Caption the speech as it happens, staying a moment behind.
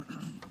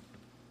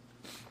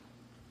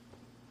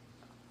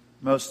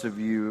Most of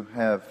you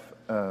have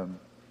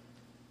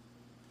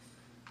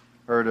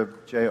heard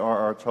of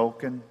J.R.R.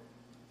 Tolkien,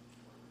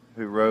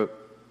 who wrote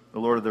The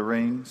Lord of the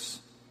Rings.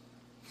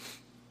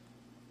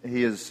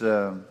 He is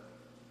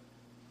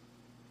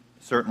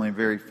certainly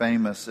very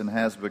famous and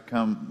has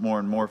become more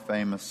and more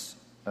famous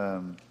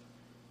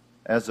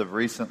as of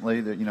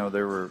recently. That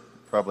there were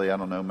probably,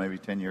 maybe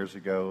 10 years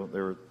ago,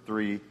 there were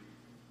 3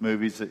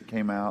 movies that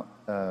came out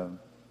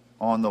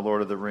on The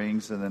Lord of the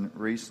Rings, and then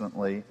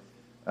recently,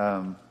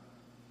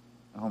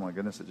 oh my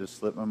goodness, it just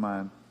slipped my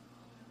mind,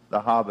 The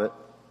Hobbit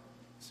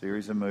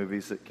series of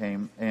movies that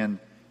came, and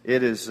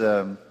it is,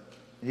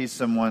 he's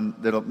someone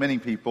that many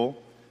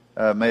people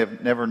may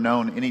have never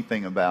known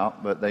anything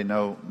about, but they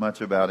know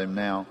much about him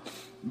now.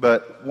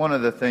 But one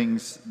of the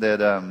things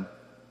that,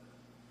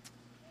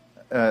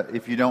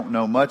 if you don't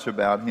know much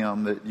about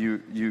him,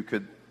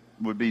 that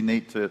would be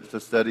neat to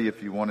study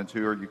if you wanted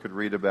to, or you could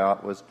read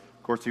about, was,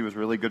 of course, he was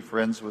really good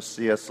friends with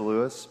C.S.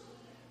 Lewis,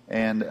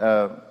 and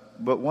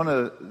but one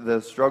of the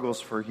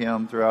struggles for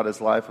him throughout his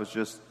life was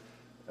just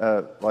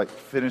like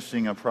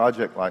finishing a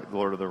project like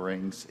Lord of the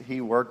Rings.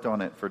 He worked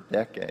on it for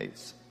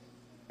decades,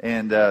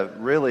 and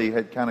really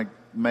had kind of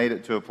made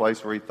it to a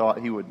place where he thought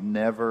he would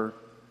never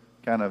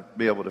kind of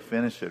be able to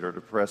finish it or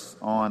to press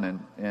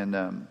on. And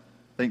I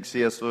think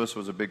C.S. Lewis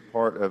was a big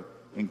part of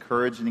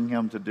encouraging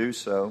him to do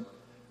so.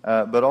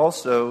 But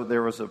also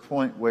there was a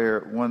point where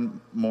one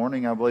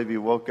morning, I believe, he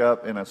woke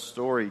up and a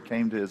story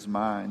came to his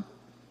mind,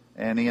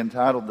 and he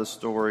entitled the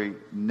story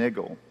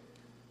Niggle.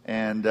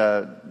 And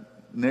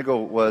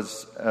Niggle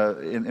was,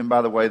 and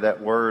by the way,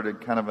 that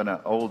word, kind of an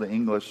old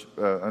English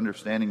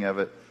understanding of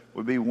it,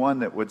 would be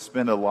one that would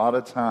spend a lot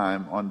of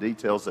time on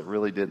details that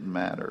really didn't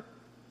matter.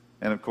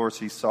 And of course,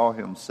 he saw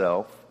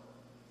himself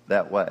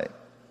that way,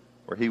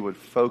 where he would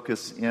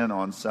focus in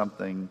on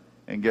something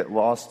and get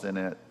lost in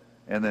it,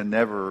 and then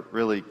never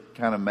really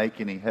kind of make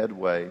any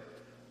headway.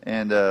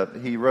 And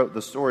he wrote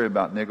the story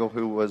about Niggle,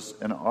 who was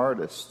an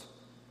artist.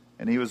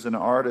 And he was an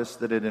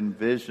artist that had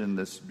envisioned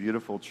this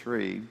beautiful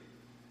tree.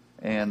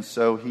 And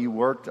so he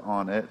worked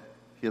on it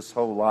his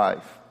whole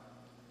life.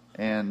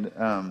 And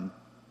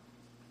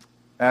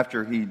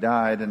after he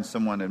died and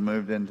someone had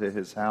moved into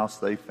his house,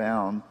 they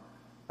found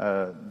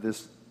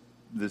this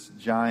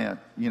giant,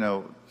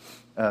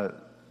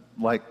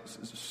 like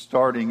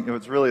starting, it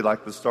was really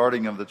like the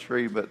starting of the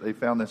tree, but they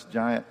found this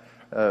giant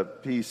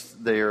piece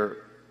there,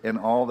 and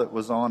all that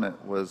was on it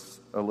was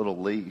a little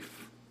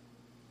leaf.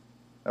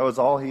 That was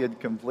all he had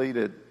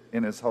completed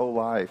in his whole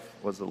life,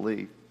 was a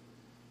leaf.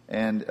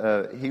 And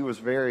he was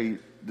very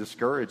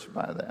discouraged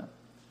by that.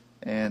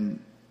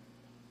 And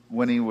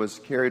when he was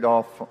carried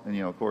off,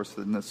 of course,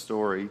 in this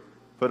story,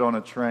 put on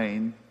a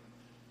train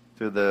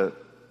to the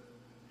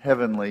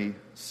heavenly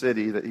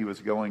city that he was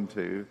going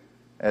to,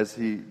 as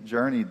he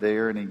journeyed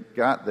there and he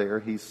got there,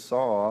 he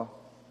saw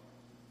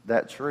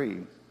that tree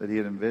that he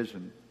had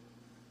envisioned.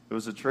 It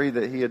was a tree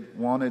that he had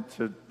wanted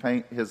to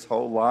paint his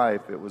whole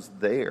life. It was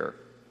there.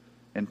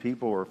 And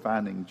people were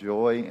finding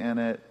joy in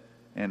it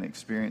and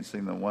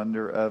experiencing the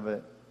wonder of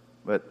it.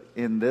 But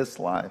in this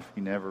life,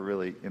 he never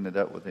really ended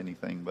up with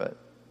anything but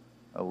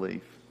a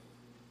leaf.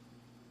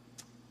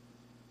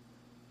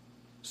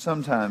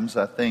 Sometimes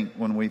I think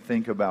when we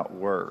think about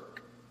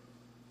work,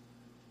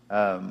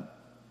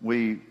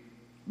 we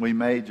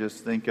may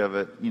just think of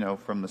it,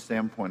 from the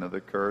standpoint of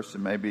the curse,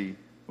 and maybe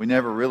we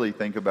never really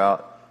think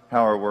about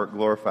how our work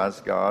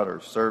glorifies God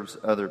or serves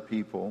other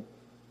people.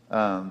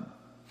 And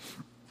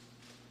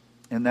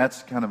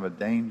that's kind of a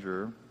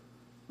danger.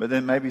 But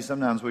then maybe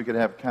sometimes we could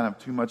have kind of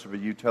too much of a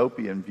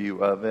utopian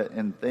view of it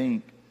and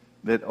think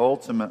that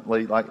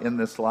ultimately, like in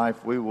this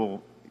life, we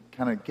will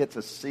kind of get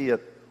to see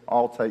it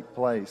all take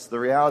place. The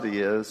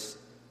reality is,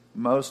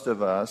 most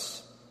of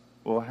us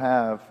will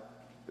have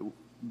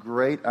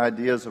great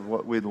ideas of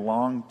what we'd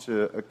long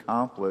to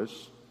accomplish,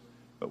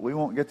 but we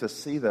won't get to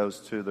see those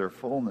to their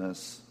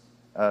fullness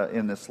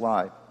in this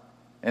life.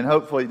 And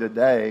hopefully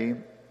today,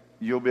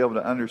 you'll be able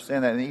to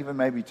understand that and even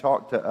maybe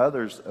talk to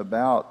others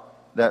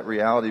about that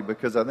reality,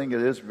 because I think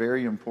it is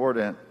very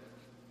important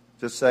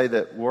to say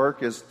that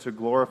work is to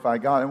glorify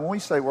God. And when we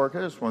say work,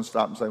 I just want to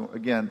stop and say,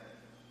 again,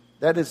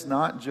 that is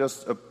not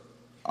just an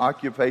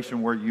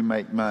occupation where you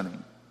make money.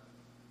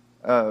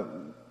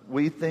 When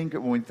we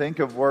think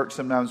of work,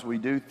 sometimes we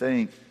do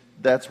think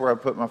that's where I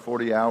put my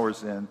 40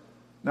 hours in.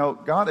 No,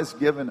 God has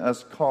given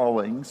us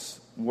callings,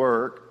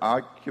 work,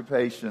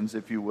 occupations,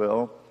 if you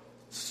will,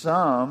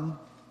 some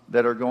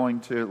that are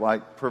going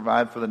to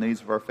provide for the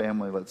needs of our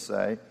family, let's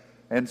say,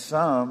 and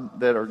some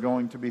that are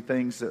going to be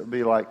things that would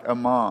be like a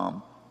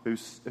mom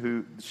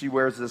who she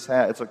wears this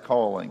hat. It's a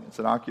calling. It's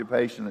an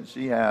occupation that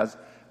she has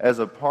as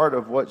a part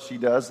of what she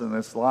does in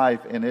this life,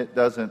 and it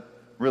doesn't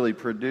really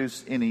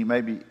produce any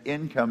maybe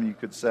income, you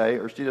could say,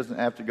 or she doesn't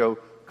have to go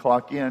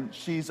clock in.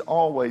 She's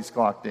always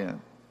clocked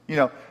in.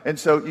 And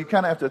so you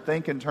kind of have to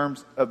think in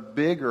terms of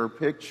bigger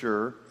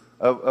picture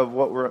of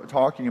what we're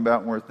talking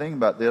about when we're thinking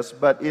about this,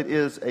 but it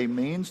is a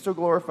means to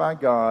glorify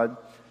God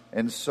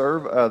and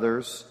serve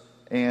others,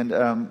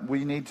 and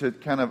we need to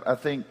kind of, I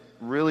think,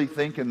 really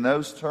think in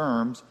those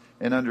terms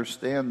and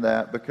understand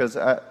that, because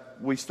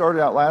we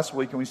started out last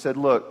week and we said,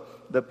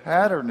 look, the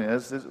pattern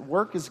is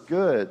work is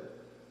good.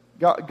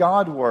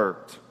 God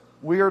worked.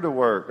 We are to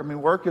work. I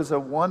mean, work is a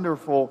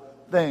wonderful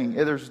thing.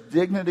 There's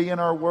dignity in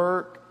our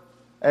work.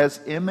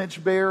 As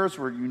image bearers,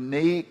 we're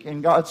unique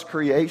in God's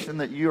creation,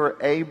 that you are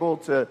able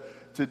to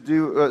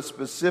do a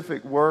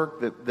specific work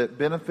that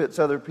benefits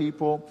other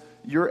people.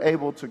 You're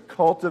able to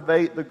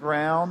cultivate the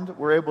ground.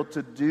 We're able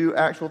to do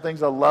actual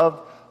things. I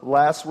love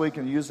last week,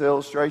 and use the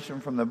illustration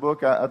from the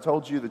book. I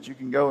told you that you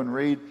can go and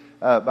read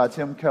by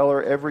Tim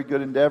Keller, Every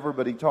Good Endeavor,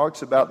 but he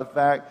talks about the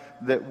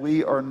fact that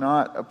we are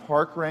not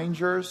park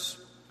rangers,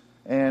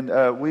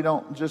 and we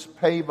don't just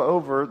pave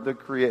over the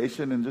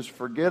creation and just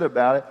forget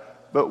about it,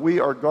 but we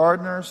are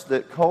gardeners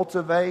that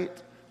cultivate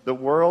the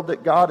world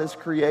that God has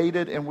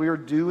created, and we are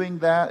doing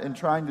that and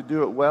trying to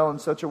do it well in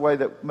such a way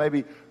that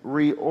maybe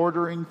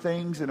reordering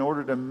things in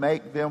order to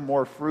make them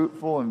more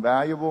fruitful and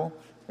valuable.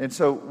 And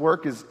so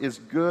work is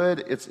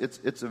good.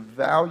 It's a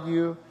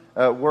value.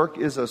 Work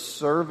is a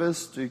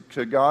service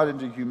to God and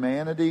to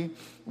humanity.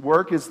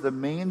 Work is the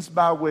means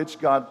by which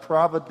God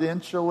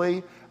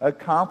providentially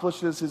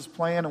accomplishes His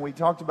plan. And we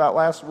talked about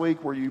last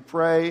week where you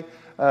pray,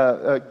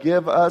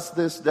 give us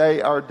this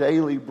day our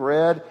daily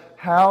bread.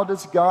 How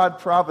does God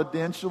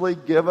providentially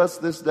give us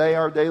this day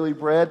our daily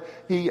bread?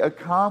 He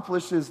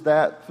accomplishes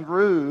that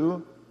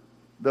through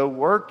the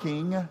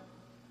working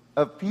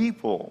of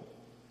people.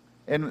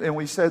 And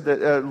we said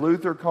that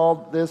Luther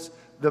called this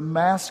the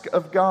mask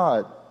of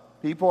God.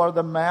 People are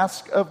the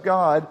mask of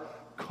God,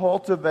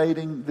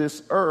 cultivating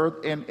this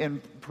earth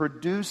and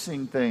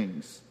producing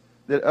things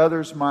that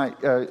others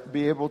might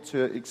be able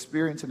to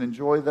experience and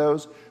enjoy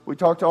those. We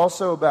talked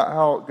also about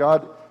how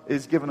God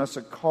has given us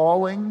a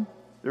calling.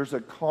 There's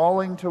a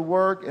calling to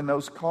work, and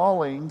those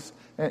callings,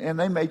 and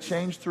they may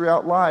change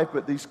throughout life,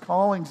 but these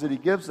callings that He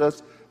gives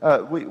us,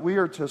 we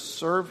are to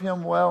serve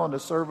Him well and to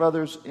serve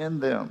others in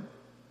them.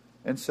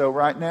 And so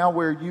right now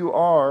where you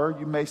are,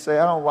 you may say,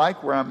 I don't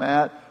like where I'm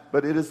at,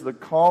 but it is the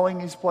calling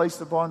He's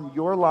placed upon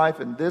your life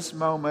in this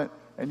moment,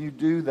 and you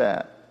do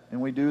that. And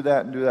we do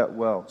that and do that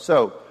well.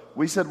 So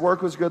we said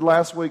work was good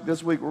last week.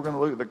 This week we're going to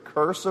look at the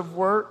curse of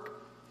work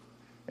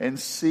and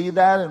see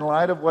that in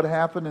light of what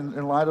happened,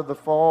 in light of the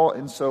fall.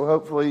 And so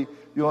hopefully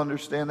you'll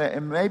understand that,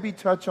 and maybe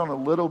touch on a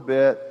little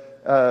bit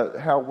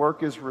how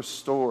work is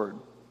restored.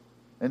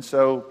 And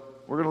so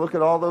we're going to look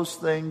at all those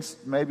things.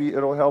 Maybe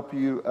it'll help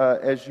you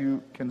as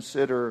you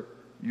consider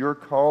your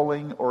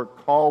calling or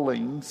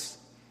callings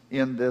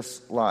in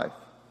this life.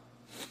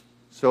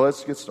 So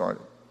let's get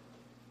started.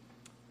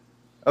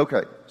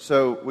 Okay,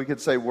 so we could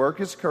say work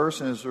is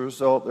cursed, and as a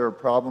result there are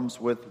problems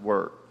with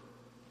work.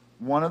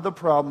 One of the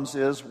problems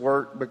is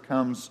work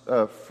becomes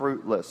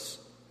fruitless.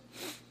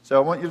 So I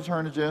want you to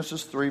turn to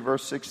Genesis 3,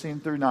 verse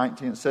 16 through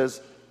 19. It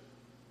says,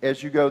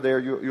 as you go there,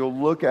 you'll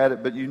look at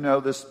it, but you know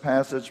this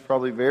passage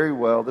probably very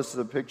well. This is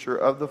a picture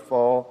of the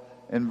fall.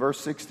 In verse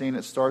 16,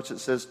 it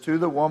says, to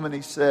the woman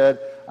He said,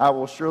 I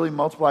will surely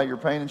multiply your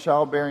pain and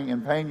childbearing.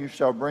 In pain you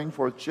shall bring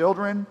forth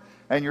children,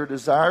 and your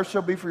desire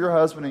shall be for your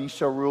husband, and he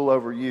shall rule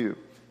over you.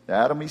 To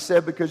Adam He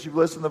said, because you've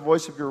listened to the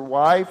voice of your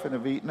wife, and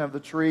have eaten of the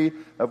tree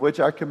of which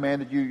I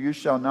commanded you, you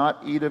shall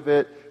not eat of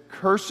it.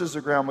 Cursed is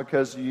the ground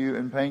because of you.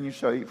 In pain you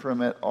shall eat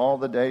from it all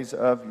the days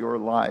of your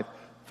life.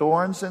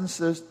 Thorns and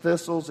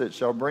thistles it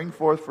shall bring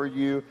forth for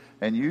you,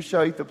 and you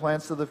shall eat the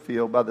plants of the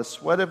field. By the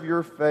sweat of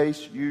your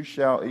face you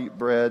shall eat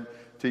bread,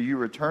 till you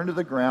return to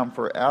the ground,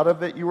 for out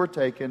of it you were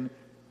taken,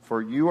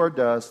 for you are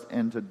dust,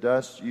 and to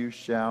dust you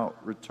shall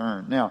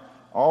return. Now,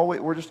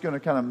 we're just going to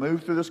kind of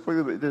move through this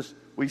quickly, but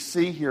we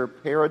see here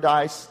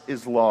paradise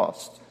is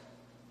lost.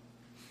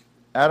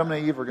 Adam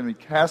and Eve are going to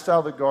be cast out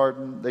of the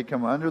garden. They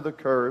come under the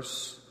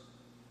curse.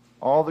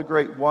 All the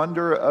great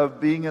wonder of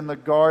being in the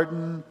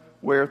garden,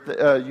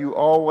 where you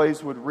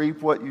always would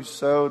reap what you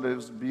sowed. It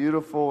was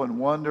beautiful and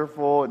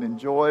wonderful and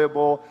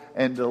enjoyable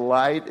and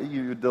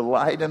you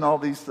delight in all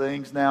these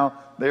things. Now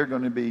they're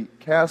going to be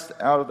cast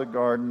out of the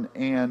garden,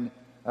 and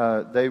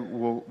they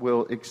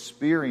will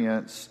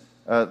experience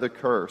the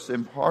curse.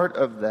 And part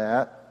of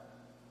that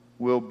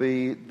will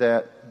be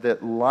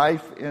that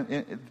life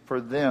for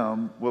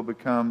them will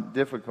become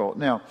difficult.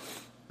 Now,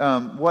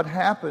 what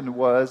happened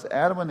was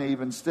Adam and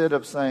Eve, instead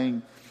of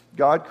saying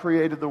God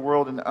created the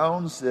world and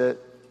owns it,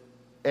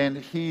 and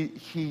He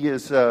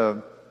has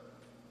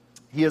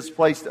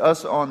placed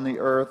us on the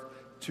earth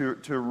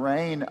to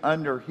reign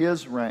under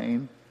His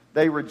reign,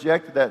 they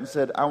rejected that and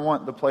said, I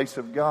want the place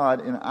of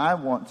God, and I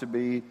want to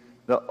be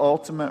the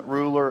ultimate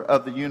ruler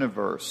of the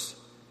universe.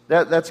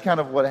 That's kind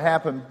of what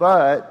happened.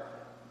 But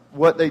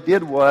what they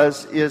did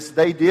is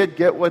they did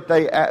get what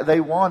they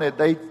wanted.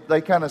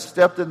 They kind of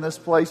stepped in this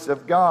place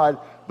of God,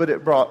 but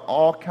it brought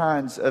all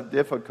kinds of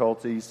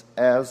difficulties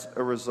as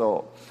a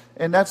result.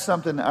 And that's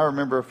something I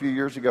remember a few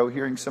years ago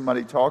hearing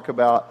somebody talk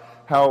about,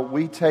 how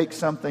we take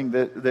something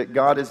that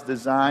God has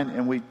designed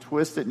and we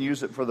twist it and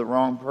use it for the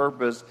wrong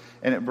purpose,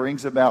 and it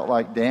brings about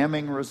like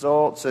damning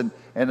results. And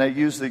they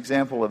use the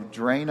example of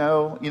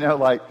Drano.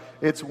 Like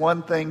it's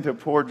one thing to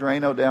pour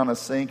Drano down a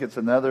sink, it's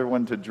another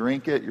one to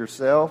drink it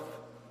yourself.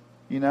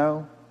 you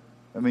know?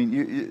 I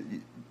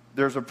mean,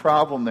 there's a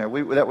problem there.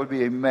 That would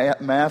be a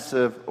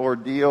massive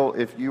ordeal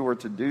if you were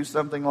to do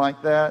something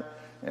like that.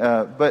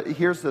 But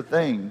here's the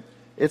thing.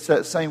 It's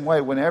that same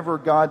way. Whenever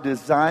God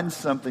designs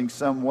something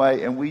some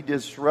way and we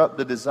disrupt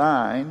the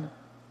design,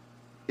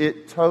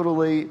 it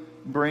totally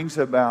brings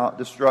about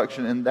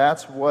destruction. And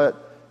that's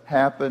what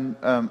happened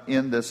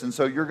in this. And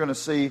so you're going to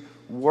see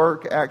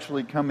work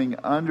actually coming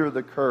under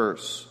the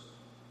curse.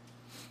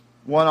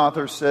 One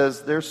author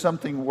says, there's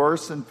something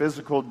worse than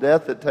physical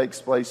death that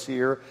takes place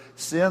here.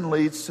 Sin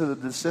leads to the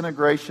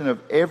disintegration of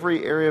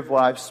every area of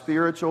life,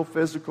 spiritual,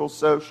 physical,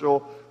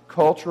 social,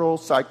 cultural,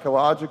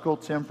 psychological,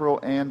 temporal,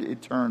 and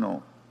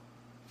eternal.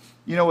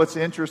 You know what's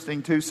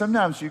interesting too?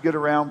 Sometimes you get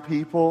around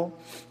people,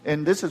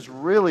 and this is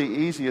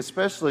really easy,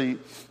 especially,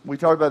 we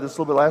talked about this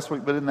a little bit last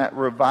week, but in that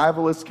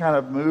revivalist kind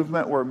of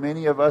movement where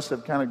many of us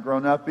have kind of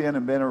grown up in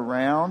and been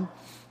around,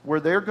 where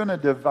they're going to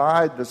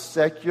divide the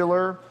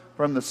secular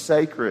from the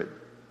sacred,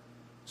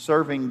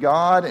 serving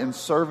God and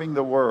serving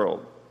the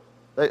world.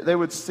 They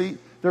would see,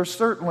 there's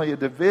certainly a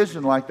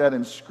division like that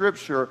in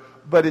Scripture,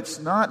 but it's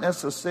not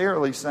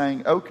necessarily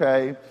saying,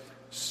 okay,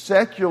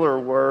 secular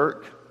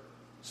work,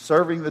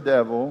 serving the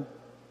devil,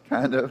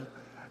 kind of,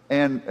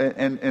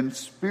 and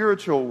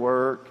spiritual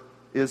work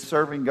is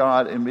serving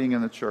God and being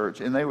in the church.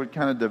 And they would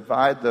kind of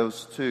divide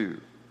those two.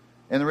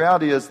 And the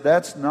reality is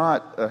that's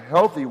not a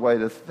healthy way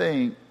to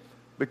think,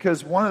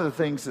 because one of the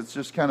things that's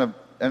just kind of,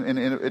 and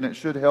it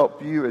should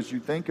help you as you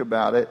think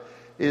about it,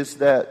 is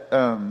that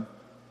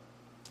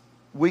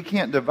we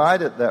can't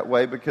divide it that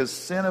way because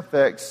sin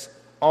affects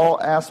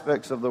all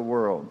aspects of the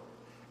world.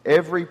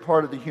 Every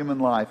part of the human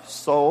life,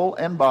 soul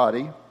and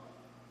body,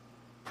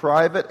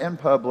 private and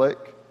public,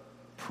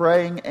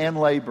 praying and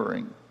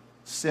laboring.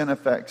 Sin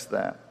affects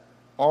that.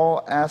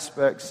 All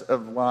aspects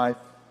of life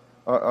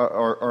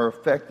are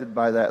affected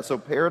by that. So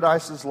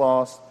paradise is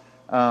lost.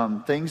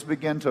 Things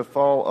begin to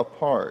fall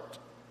apart.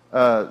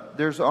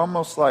 There's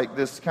almost like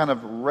this kind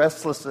of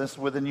restlessness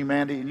within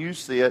humanity, and you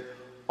see it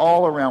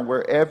all around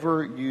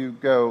wherever you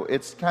go.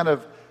 It's kind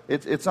of,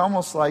 it's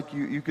almost like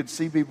you could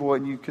see people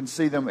and you can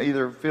see them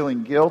either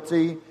feeling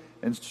guilty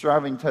and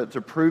striving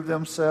to prove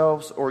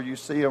themselves, or you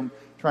see them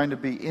trying to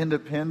be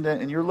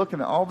independent, and you're looking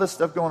at all this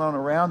stuff going on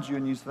around you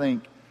and you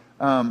think,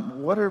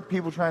 what are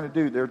people trying to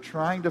do? They're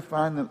trying to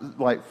find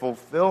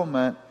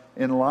fulfillment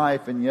in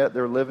life, and yet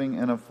they're living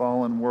in a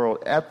fallen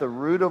world. At the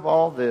root of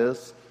all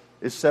this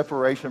is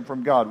separation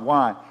from God.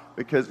 Why?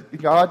 Because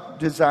God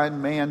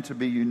designed man to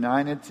be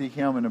united to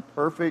Him in a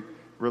perfect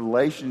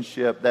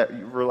relationship. That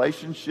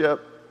relationship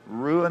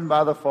ruined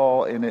by the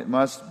fall, and it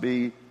must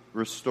be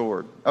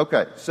restored.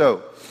 Okay,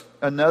 so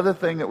another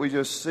thing that we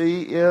just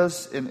see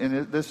is,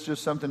 and this is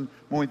just something,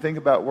 when we think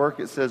about work,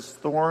 it says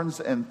thorns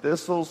and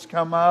thistles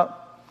come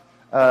up.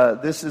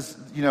 This is,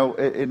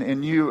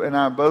 and you and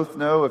I both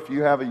know, if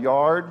you have a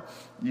yard,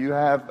 you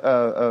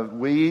have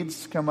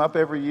weeds come up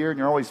every year, and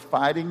you're always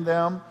fighting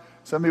them.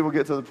 Some people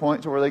get to the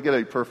point to where they get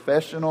a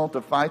professional to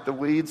fight the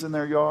weeds in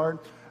their yard.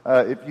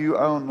 If you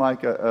own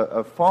like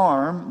a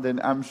farm, then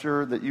I'm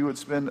sure that you would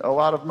spend a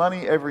lot of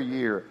money every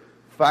year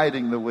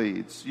fighting the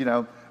weeds,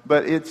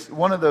 But it's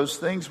one of those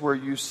things where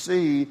you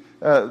see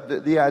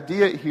the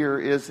idea here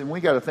is, and we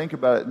got to think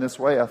about it in this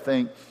way, I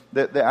think,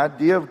 that the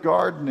idea of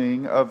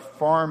gardening, of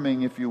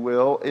farming, if you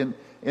will,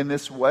 in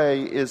this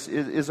way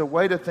is a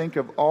way to think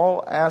of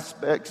all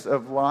aspects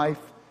of life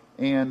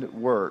and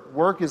work.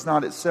 Work is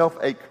not itself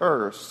a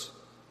curse,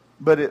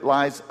 but it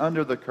lies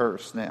under the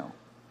curse now,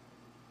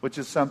 which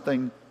is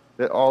something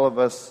that all of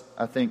us,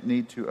 I think,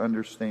 need to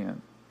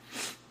understand.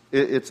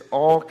 It's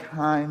all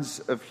kinds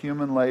of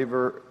human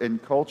labor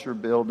and culture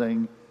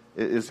building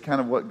is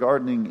kind of what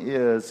gardening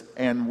is,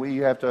 and we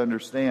have to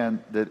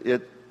understand that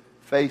it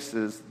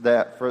faces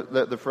that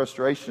the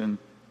frustration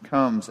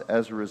comes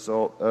as a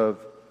result of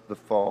the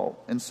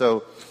fall. And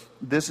so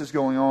this is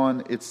going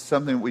on. It's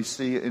something we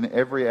see in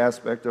every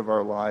aspect of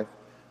our life.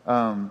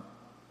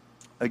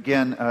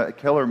 Again,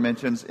 Keller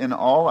mentions, in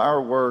all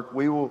our work,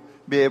 we will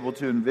be able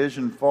to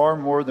envision far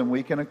more than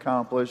we can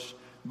accomplish,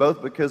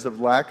 both because of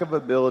lack of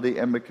ability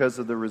and because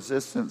of the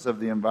resistance of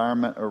the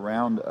environment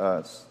around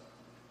us.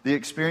 The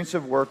experience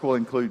of work will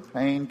include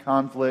pain,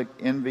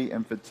 conflict, envy,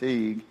 and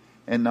fatigue,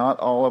 and not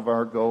all of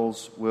our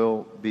goals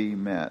will be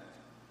met.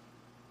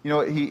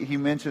 He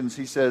mentions,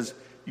 he says,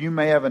 you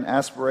may have an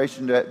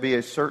aspiration to be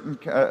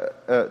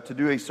to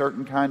do a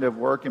certain kind of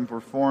work and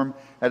perform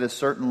at a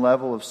certain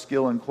level of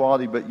skill and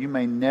quality, but you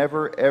may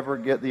never ever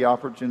get the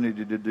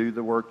opportunity to do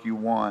the work you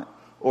want.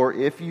 Or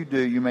if you do,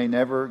 you may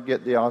never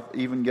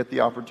even get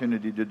the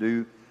opportunity to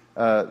do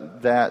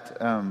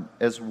that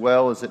as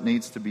well as it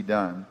needs to be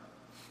done.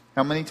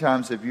 How many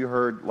times have you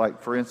heard,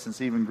 like for instance,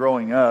 even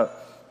growing up,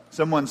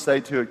 someone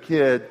say to a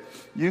kid,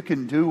 you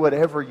can do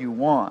whatever you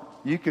want.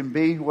 You can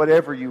be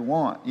whatever you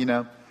want,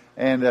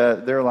 And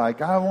they're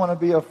like, I want to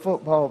be a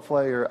football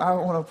player. I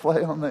want to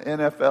play on the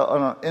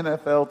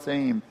NFL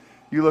team.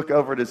 You look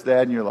over at his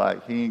dad and you're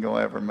like, he ain't going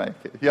to ever make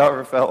it. You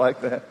ever felt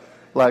like that?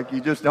 Like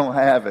you just don't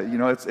have it.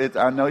 It's.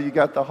 I know you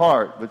got the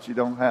heart, but you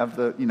don't have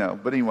the.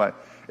 But anyway,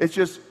 it's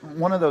just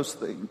one of those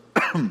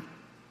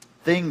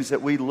things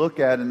that we look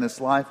at in this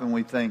life, and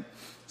we think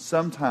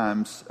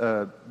sometimes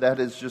that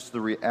is just the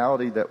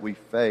reality that we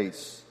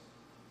face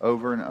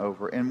over and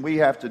over, and we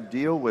have to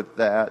deal with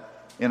that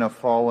in a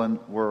fallen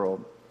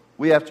world.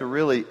 We have to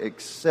really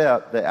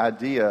accept the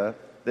idea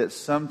that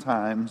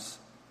sometimes,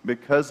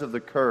 because of the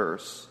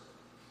curse,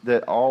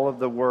 that all of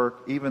the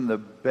work, even the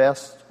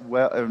best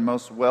and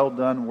most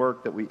well-done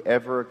work that we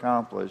ever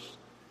accomplished,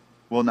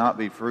 will not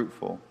be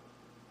fruitful.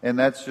 And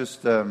that's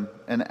just an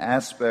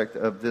aspect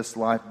of this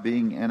life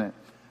being in it.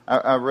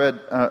 I read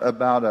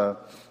about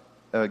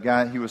a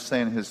guy. He was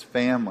saying his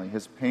family,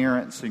 his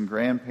parents and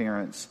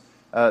grandparents,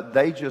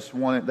 they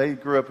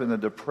grew up in the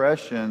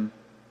Depression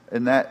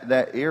in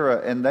that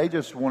era, and they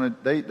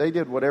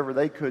did whatever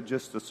they could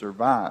just to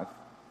survive.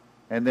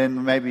 And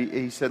then maybe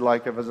he said,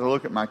 like, if I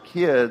look at my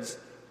kids,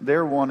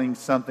 they're wanting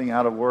something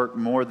out of work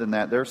more than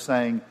that. They're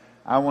saying,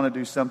 I want to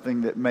do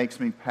something that makes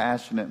me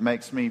passionate,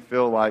 makes me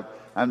feel like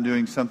I'm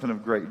doing something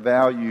of great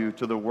value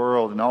to the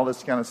world and all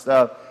this kind of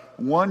stuff.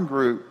 One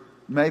group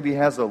maybe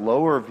has a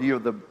lower view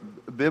of the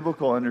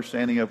biblical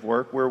understanding of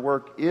work, where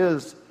work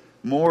is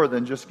more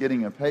than just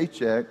getting a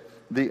paycheck.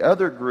 The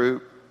other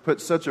group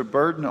puts such a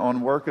burden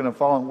on work in a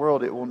fallen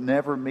world, it will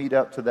never meet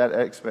up to that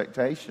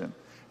expectation.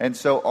 And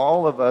so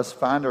all of us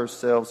find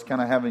ourselves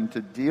kind of having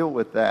to deal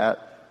with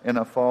that in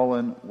a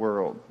fallen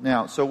world.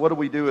 Now, so what do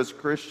we do as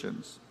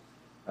Christians?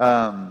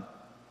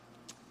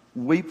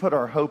 We put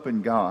our hope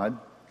in God,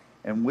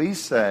 and we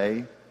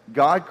say,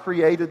 God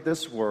created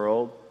this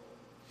world.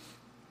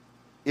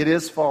 It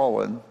is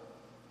fallen,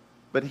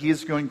 but He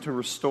is going to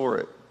restore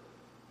it.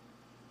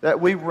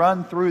 That we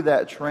run through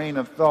that train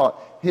of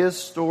thought, His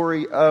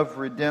story of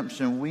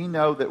redemption. We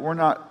know that we're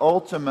not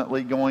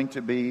ultimately going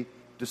to be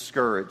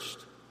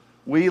discouraged.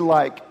 We,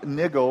 like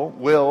Nigel,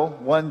 will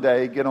one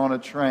day get on a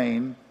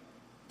train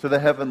to the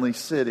heavenly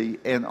city,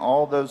 and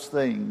all those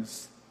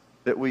things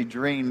that we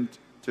dreamed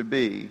to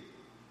be,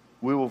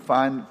 we will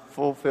find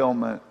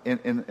fulfillment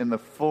in the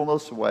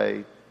fullest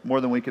way,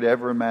 more than we could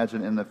ever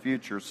imagine in the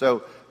future.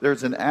 So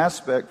there's an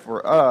aspect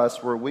for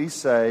us where we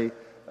say,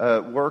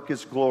 work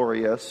is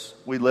glorious.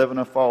 We live in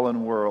a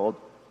fallen world.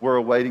 We're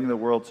awaiting the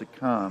world to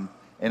come.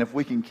 And if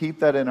we can keep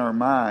that in our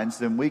minds,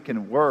 then we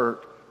can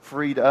work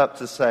freed up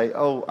to say,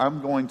 oh,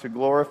 I'm going to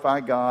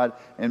glorify God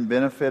and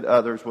benefit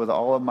others with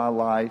all of my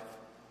life,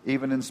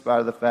 even in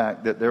spite of the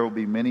fact that there will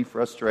be many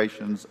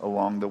frustrations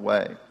along the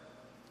way.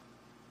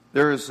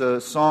 There is a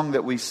song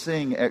that we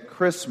sing at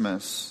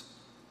Christmas,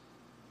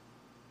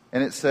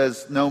 and it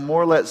says, no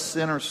more let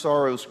sin or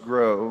sorrows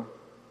grow,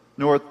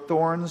 nor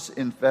thorns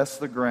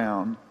infest the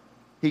ground.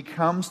 He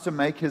comes to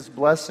make His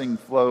blessing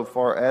flow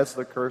far as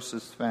the curse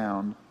is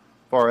found,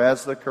 far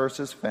as the curse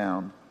is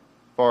found,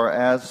 far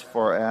as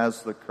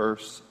the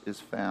curse is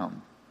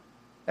found.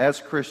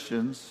 As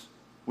Christians,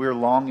 we're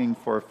longing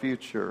for a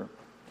future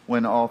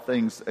when all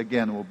things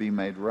again will be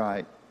made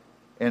right,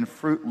 and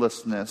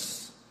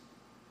fruitlessness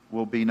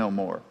will be no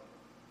more.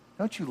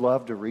 Don't you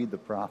love to read the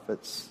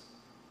prophets?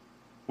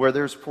 Where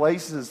there's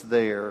places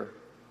there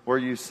where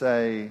you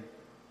say,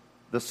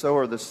 the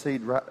sower, the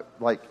seed,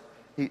 like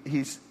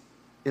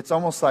it's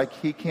almost like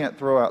he can't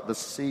throw out the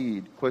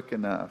seed quick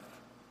enough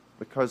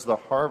because the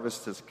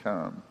harvest has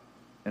come.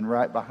 And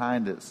right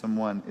behind it,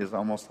 someone is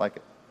almost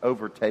like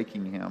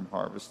overtaking him,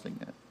 harvesting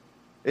it.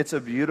 It's a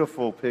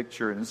beautiful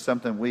picture, and it's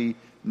something we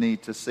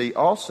need to see.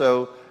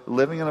 Also,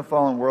 living in a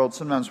fallen world,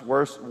 sometimes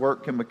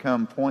work can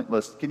become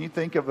pointless. Can you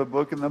think of a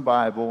book in the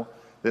Bible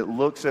that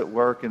looks at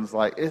work and is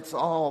like, it's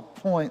all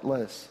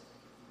pointless?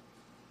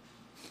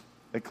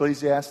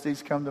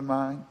 Ecclesiastes come to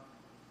mind.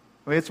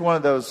 I mean, it's one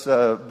of those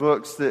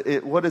books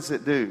that, what does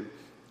it do?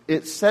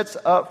 It sets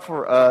up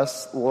for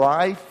us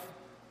life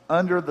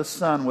under the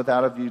sun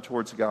without a view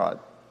towards God.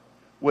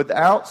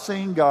 Without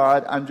seeing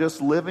God, I'm just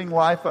living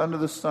life under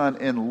the sun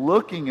and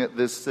looking at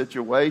this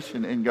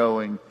situation and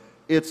going,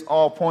 it's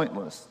all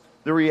pointless.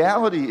 The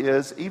reality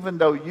is, even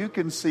though you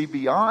can see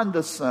beyond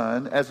the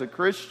sun as a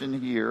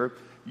Christian here,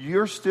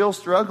 you're still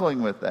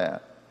struggling with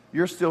that.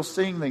 You're still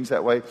seeing things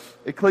that way.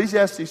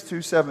 Ecclesiastes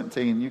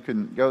 2:17, you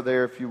can go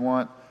there if you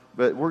want,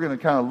 but we're going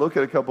to kind of look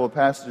at a couple of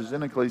passages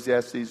in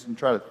Ecclesiastes and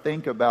try to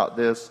think about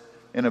this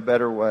in a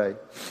better way.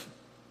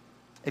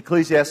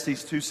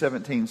 Ecclesiastes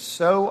 2:17,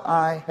 so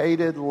I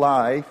hated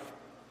life,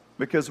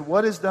 because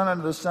what is done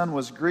under the sun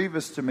was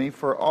grievous to me,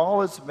 for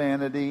all its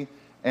vanity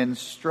and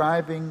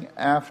striving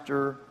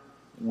after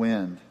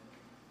wind.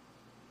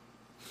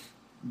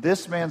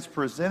 This man's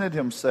presented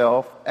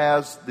himself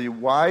as the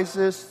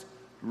wisest,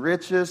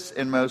 richest,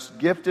 and most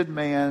gifted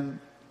man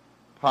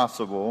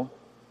possible,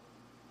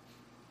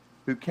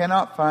 who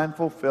cannot find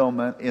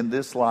fulfillment in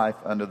this life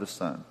under the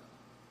sun.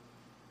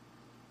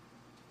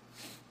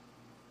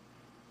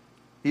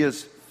 He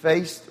is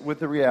faced with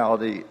the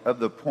reality of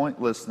the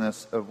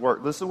pointlessness of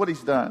work. Listen to what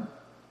he's done.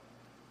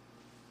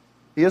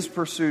 He has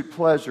pursued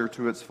pleasure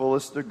to its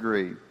fullest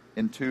degree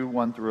in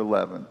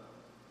 2:1-11.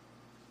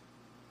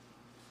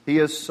 He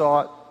has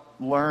sought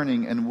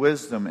learning and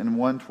wisdom in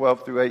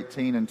 1:12 through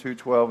 18 and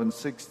 2:12 and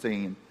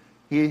 16.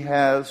 He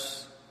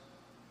has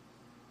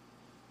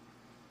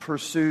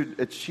pursued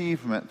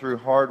achievement through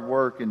hard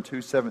work in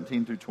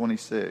 2:17 through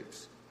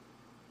 26.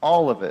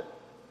 All of it.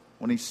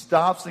 When he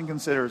stops and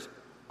considers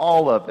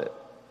all of it,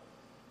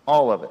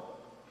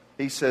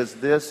 he says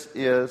this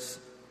is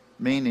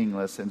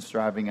meaningless in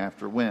striving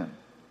after wind.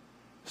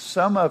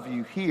 Some of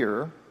you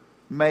here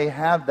may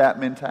have that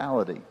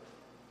mentality.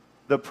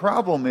 The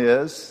problem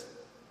is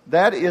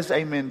that is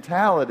a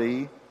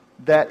mentality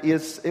that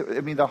is,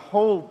 the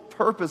whole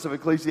purpose of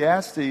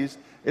Ecclesiastes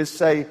is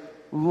say,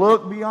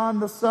 look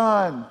beyond the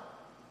sun.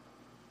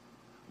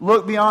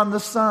 Look beyond the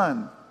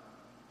sun.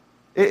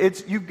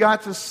 You've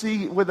got to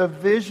see with a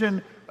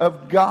vision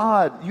of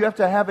God. You have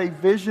to have a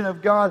vision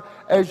of God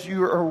as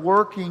you are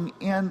working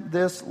in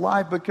this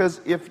life,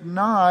 because if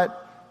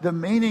not, the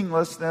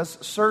meaninglessness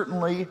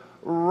certainly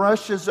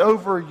rushes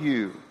over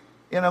you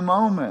in a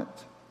moment.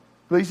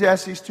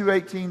 Ecclesiastes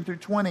 2:18 through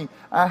 20.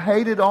 I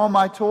hated all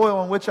my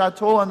toil in which I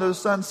toil under the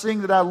sun,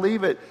 seeing that I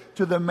leave it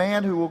to the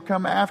man who will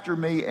come after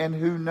me, and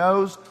who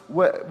knows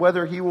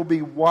whether he will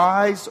be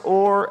wise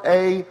or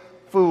a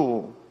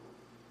fool.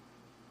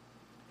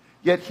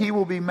 Yet he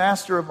will be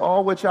master of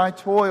all which I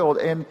toiled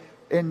and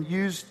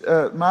used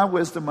my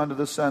wisdom under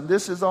the sun.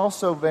 This is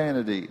also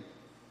vanity.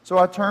 So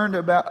I turned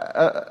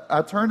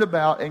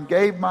about and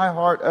gave my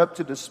heart up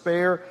to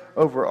despair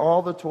over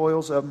all the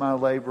toils of my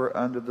labor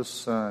under the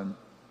sun.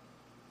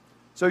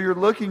 So you're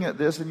looking at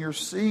this and you're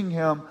seeing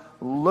him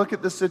look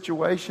at the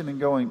situation and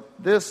going,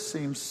 this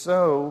seems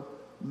so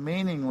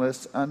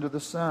meaningless under the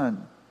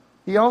sun.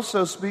 He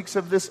also speaks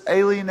of this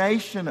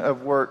alienation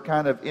of work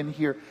kind of in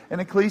here. In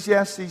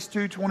Ecclesiastes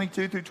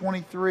 2:22 through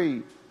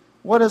 23.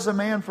 What is a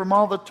man from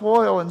all the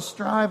toil and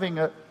striving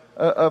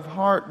of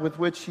heart with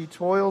which he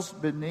toils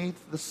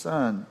beneath the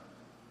sun?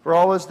 For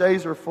all his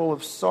days are full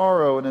of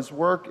sorrow, and his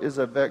work is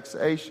a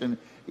vexation.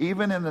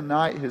 Even in the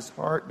night his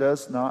heart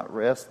does not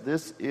rest.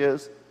 This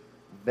is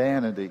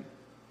vanity.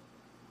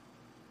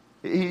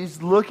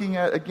 He's looking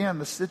at, again,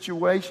 the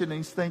situation, and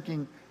he's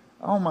thinking,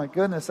 oh my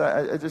goodness,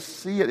 I just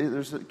see it.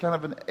 There's a kind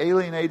of an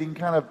alienating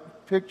kind of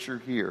picture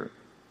here.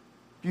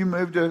 If you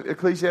move to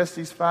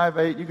Ecclesiastes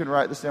 5:8, you can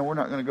write this down. We're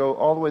not going to go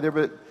all the way there,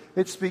 but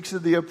it speaks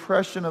of the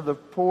oppression of the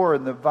poor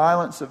and the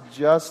violence of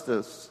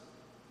justice.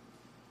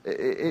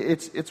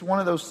 It's one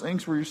of those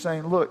things where you're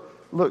saying,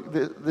 look,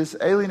 this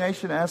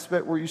alienation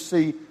aspect where you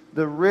see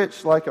the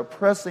rich like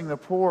oppressing the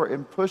poor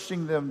and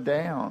pushing them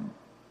down.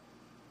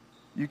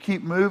 You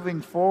keep moving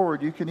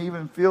forward. You can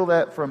even feel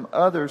that from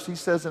others. He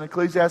says in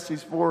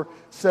Ecclesiastes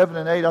 4:7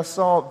 and 8, I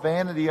saw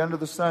vanity under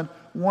the sun.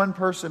 One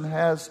person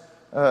has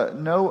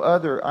no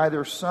other,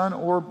 either son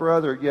or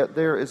brother, yet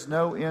there is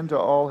no end to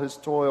all his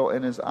toil,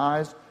 and his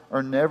eyes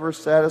are never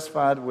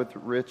satisfied with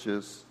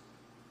riches.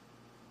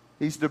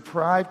 He's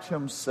deprived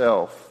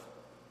himself,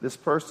 this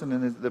person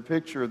in the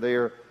picture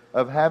there,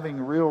 of having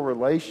real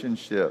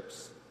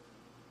relationships,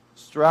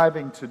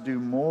 striving to do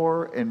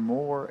more and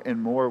more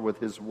and more with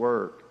his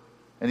work.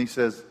 And he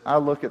says, I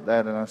look at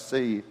that and I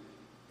see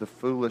the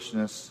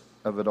foolishness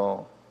of it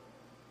all.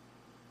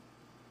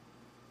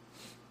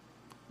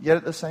 Yet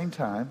at the same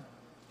time,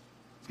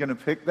 he's going to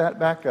pick that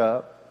back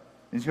up.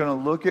 He's going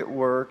to look at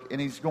work,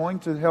 and he's going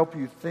to help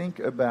you think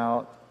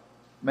about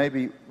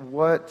maybe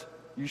what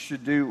you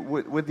should do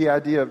with the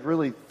idea of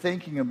really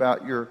thinking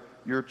about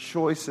your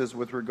choices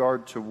with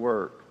regard to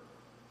work.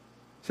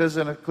 It says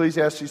in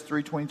Ecclesiastes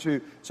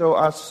 3:22, so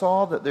I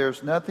saw that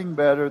there's nothing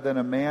better than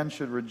a man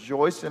should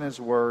rejoice in his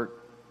work,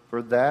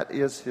 for that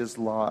is his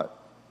lot.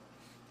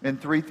 In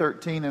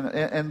 3:13,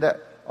 and that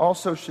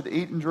also should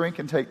eat and drink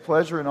and take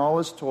pleasure in all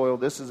his toil.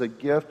 This is a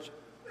gift.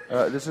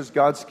 This is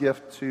God's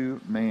gift to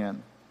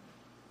man.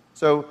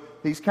 So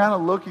he's kind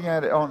of looking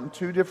at it on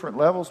two different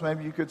levels.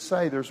 Maybe you could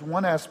say there's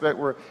one aspect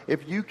where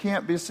if you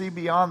can't see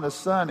beyond the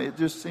sun, it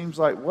just seems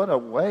like what a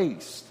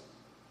waste.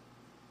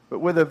 But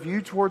with a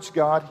view towards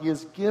God, he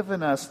has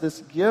given us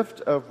this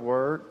gift of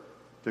work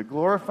to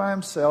glorify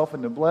himself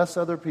and to bless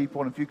other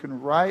people. And if you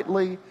can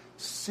rightly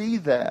see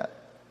that.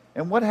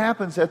 And what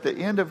happens at the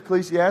end of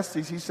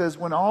Ecclesiastes, he says,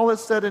 when all is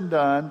said and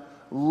done,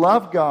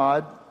 love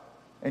God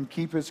and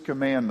keep his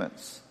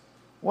commandments.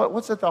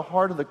 What's at the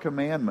heart of the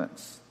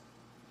commandments?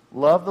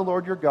 Love the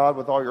Lord your God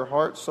with all your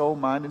heart, soul,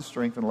 mind, and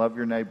strength, and love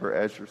your neighbor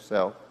as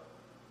yourself.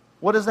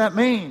 What does that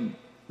mean?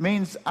 It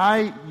means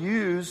I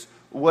use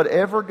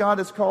whatever God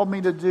has called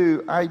me to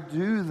do, I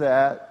do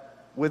that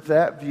with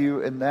that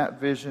view and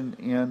that vision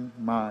in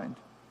mind.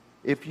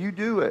 If you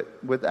do it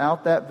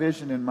without that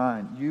vision in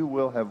mind, you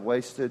will have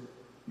wasted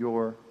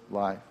your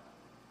life.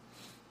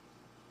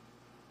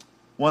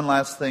 One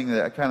last thing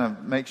that kind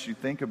of makes you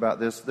think about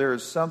this, there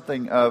is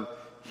something of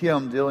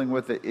him dealing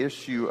with the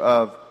issue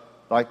of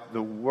like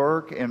the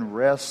work and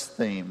rest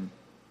theme,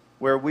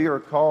 where we are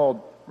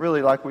called,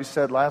 really like we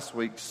said last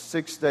week,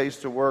 6 days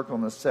to work, on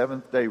the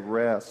seventh day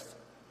rest.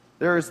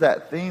 There is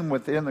that theme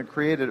within the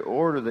created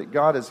order that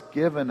God has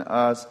given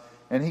us,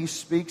 and he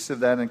speaks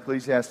of that in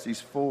Ecclesiastes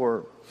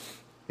 4.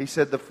 He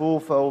said the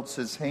fool folds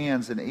his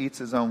hands and eats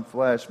his own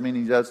flesh,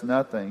 meaning he does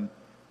nothing.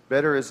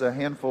 Better is a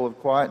handful of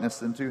quietness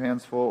than two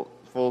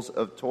handfuls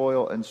of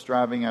toil and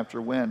striving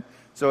after wind.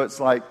 So it's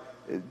like,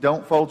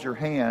 don't fold your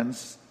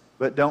hands,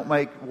 but don't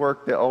make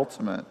work the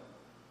ultimate.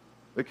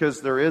 Because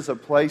there is a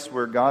place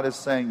where God is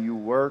saying you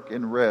work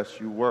and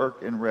rest, you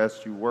work and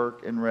rest, you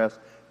work and rest,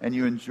 and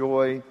you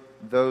enjoy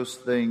those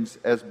things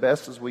as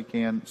best as we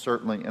can,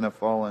 certainly in a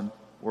fallen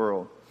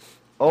world.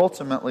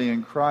 Ultimately,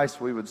 in Christ,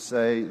 we would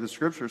say, the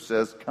Scripture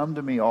says, "Come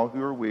to me, all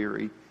who are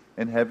weary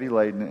and heavy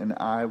laden, and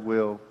I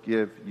will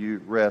give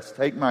you rest.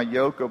 Take my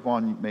yoke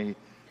upon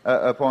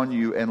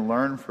you, and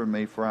learn from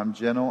me, for I'm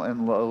gentle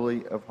and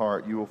lowly of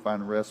heart. You will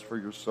find rest for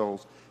your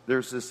souls."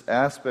 There's this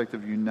aspect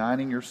of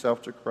uniting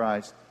yourself to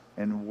Christ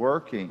and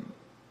working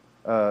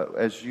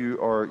as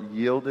you are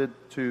yielded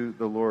to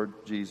the Lord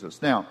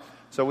Jesus. Now,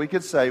 so we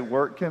could say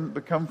work can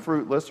become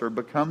fruitless or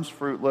becomes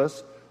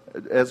fruitless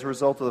as a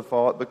result of the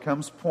fall. It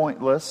becomes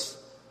pointless.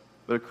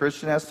 But a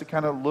Christian has to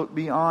kind of look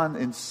beyond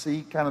and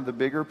see kind of the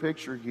bigger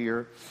picture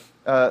here.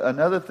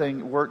 Another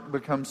thing, work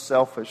becomes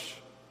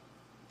selfish.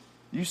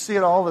 You see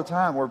it all the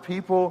time where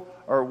people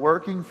are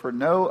working for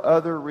no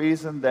other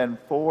reason than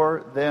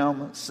for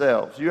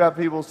themselves. You have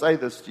people say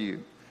this to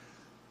you.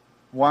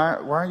 Why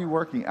are you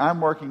working?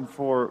 I'm working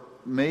for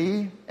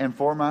me and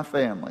for my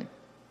family.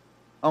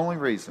 Only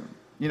reason.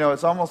 You know,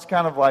 it's almost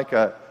kind of like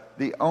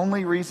the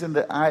only reason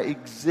that I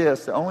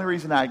exist, the only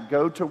reason I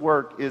go to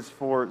work is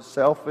for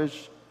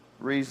selfish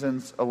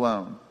reasons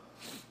alone.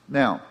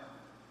 Now,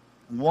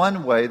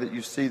 one way that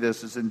you see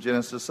this is in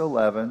Genesis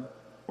 11,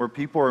 where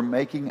people are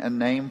making a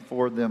name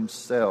for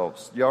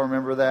themselves. Do y'all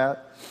remember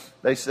that?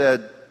 They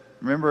said,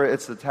 remember,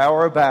 it's the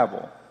Tower of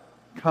Babel.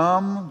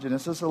 Come,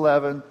 Genesis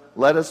 11,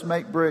 let us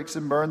make bricks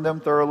and burn them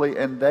thoroughly.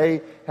 And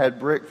they had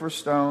brick for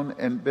stone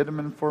and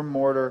bitumen for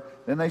mortar.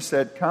 Then they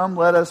said, come,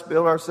 let us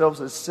build ourselves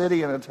a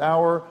city and a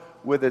tower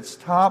with its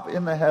top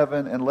in the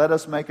heaven, and let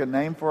us make a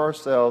name for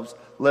ourselves,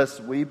 lest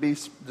we be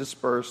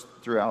dispersed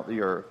throughout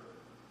the earth.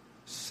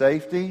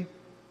 Safety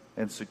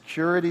and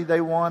security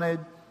they wanted,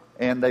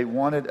 and they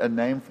wanted a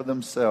name for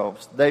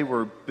themselves. They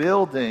were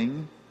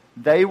building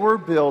what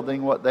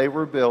they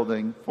were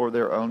building for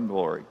their own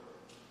glory.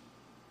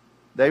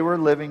 They were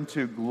living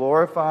to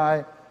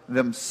glorify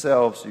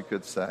themselves, you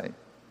could say.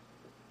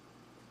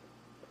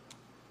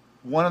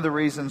 One of the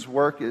reasons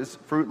work is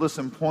fruitless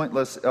and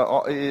pointless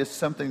is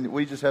something that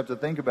we just have to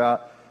think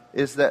about,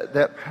 is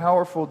that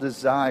powerful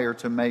desire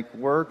to make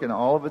work and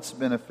all of its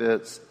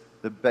benefits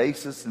the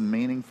basis and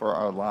meaning for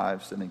our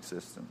lives and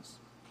existence.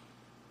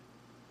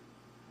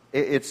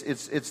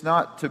 It's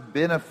not to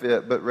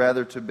benefit, but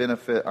rather to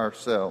benefit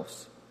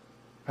ourselves.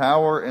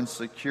 Power and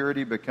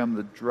security become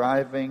the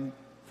driving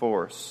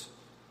force.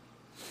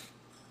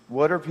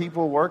 What are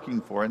people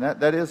working for? And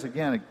that is,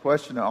 again, a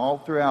question all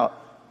throughout.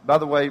 By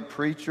the way,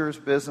 preachers,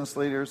 business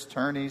leaders,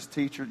 attorneys,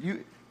 teachers,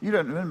 you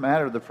don't even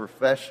matter the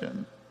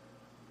profession.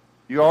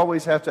 You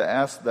always have to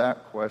ask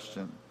that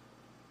question.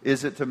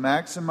 Is it to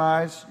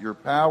maximize your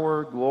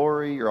power,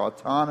 glory, your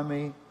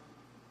autonomy,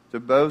 to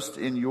boast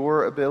in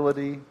your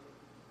ability?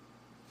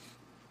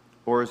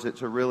 Or is it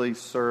to really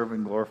serve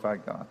and glorify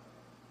God?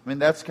 I mean,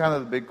 that's kind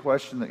of the big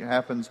question that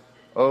happens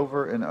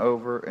over and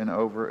over and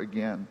over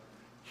again.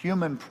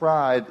 Human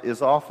pride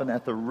is often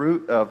at the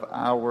root of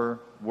our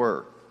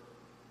work.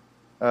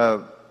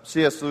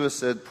 C.S. Lewis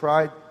said,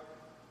 pride,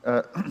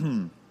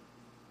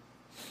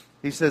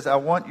 he says, I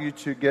want you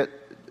to get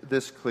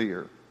this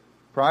clear.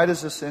 Pride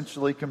is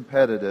essentially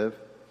competitive.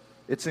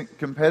 It's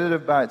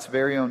competitive by its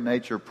very own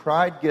nature.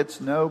 Pride gets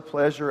no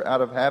pleasure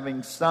out of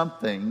having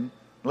something,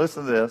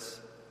 listen to this,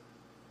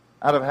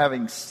 out of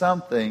having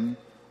something,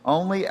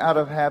 only out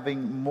of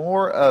having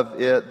more of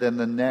it than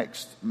the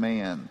next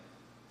man.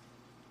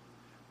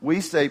 We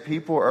say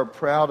people are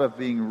proud of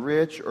being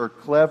rich or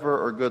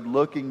clever or good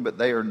looking, but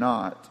they are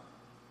not.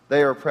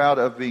 They are proud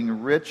of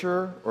being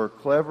richer or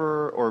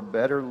cleverer or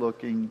better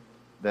looking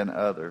than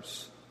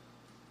others.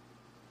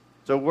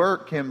 So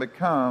work can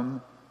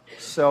become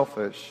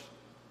selfish.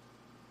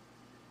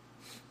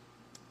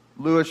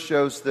 Lewis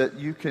shows that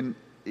you can,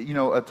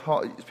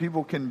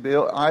 people can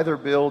either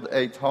build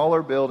a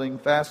taller building,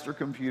 faster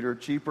computer,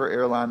 cheaper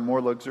airline,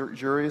 more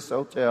luxurious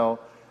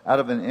hotel, out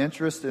of an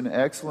interest in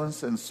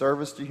excellence and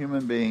service to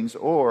human beings,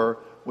 or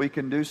we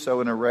can do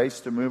so in a race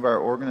to move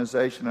our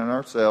organization and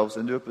ourselves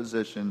into a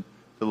position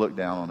to look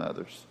down on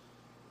others.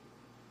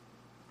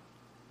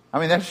 I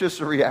mean, that's just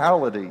a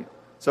reality.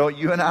 So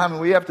you and I,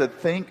 we have to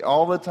think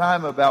all the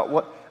time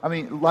about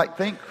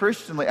think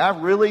Christianly. I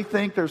really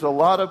think there's a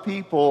lot of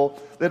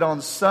people that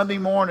on Sunday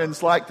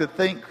mornings like to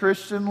think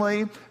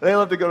Christianly. They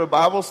love to go to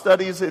Bible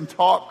studies and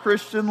talk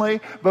Christianly.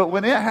 But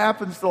when it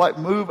happens to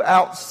move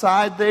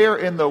outside there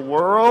in the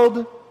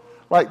world,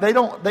 they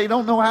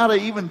don't know how to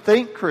even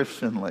think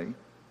Christianly.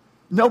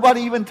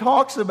 Nobody even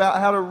talks about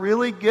how to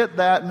really get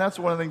that. And that's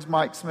one of the things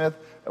Mike Smith,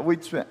 we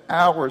spent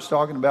hours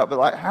talking about.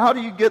 But how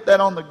do you get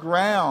that on the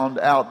ground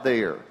out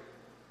there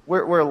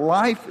where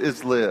life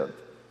is lived?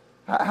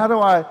 How do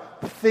I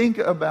think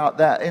about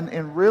that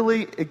and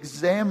really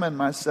examine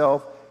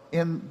myself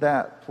in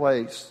that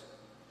place.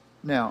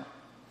 Now,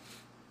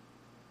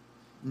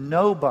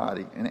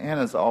 nobody, and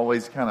Anna's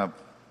always kind of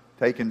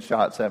taking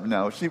shots at me.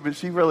 No,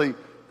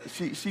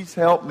 she's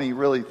helped me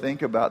really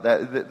think about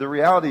that. The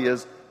reality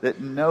is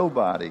that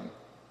nobody,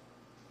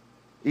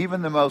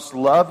 even the most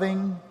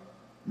loving,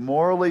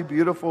 morally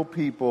beautiful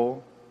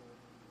people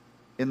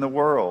in the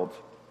world,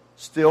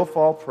 still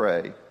fall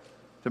prey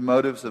to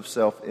motives of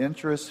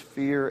self-interest,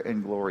 fear,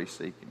 and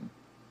glory-seeking.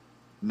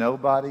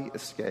 Nobody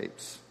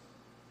escapes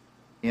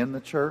in the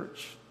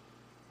church,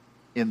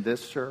 in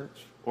this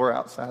church, or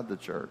outside the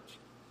church.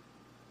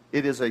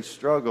 It is a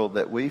struggle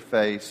that we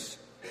face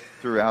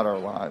throughout our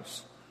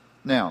lives.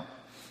 Now,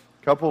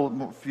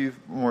 few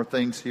more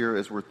things here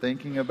as we're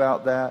thinking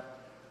about that.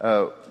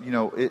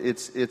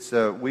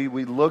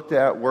 We looked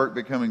at work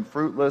becoming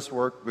fruitless,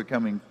 work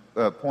becoming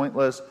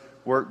pointless,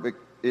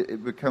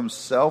 it becomes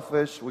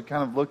selfish. We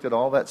kind of looked at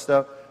all that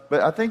stuff.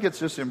 But I think it's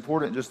just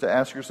important just to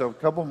ask yourself a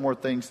couple more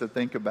things to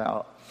think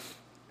about.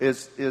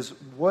 Is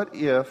what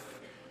if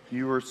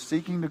you were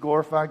seeking to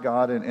glorify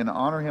God and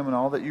honor Him in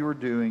all that you were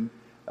doing,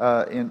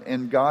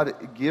 and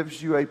God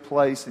gives you a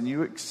place and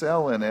you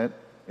excel in it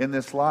in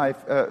this life?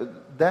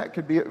 That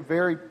could be a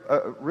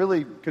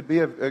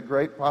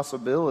great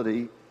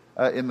possibility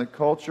in the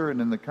culture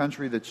and in the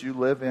country that you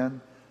live in.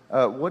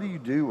 What do you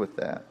do with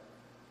that?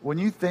 When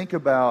you think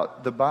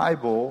about the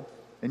Bible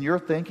and you're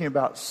thinking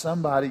about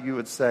somebody, you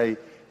would say,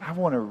 I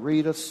want to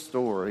read a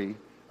story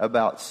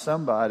about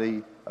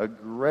somebody, a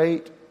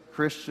great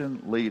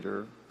Christian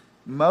leader.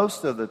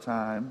 Most of the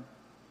time,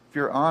 if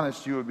you're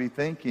honest, you would be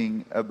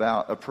thinking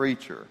about a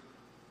preacher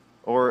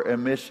or a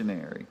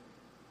missionary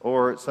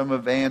or some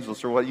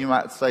evangelist, or what you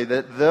might say,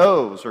 that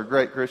those are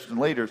great Christian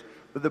leaders.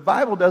 But the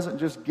Bible doesn't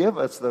just give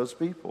us those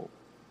people.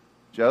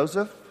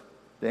 Joseph,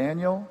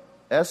 Daniel,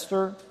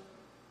 Esther,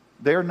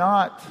 they're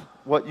not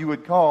what you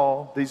would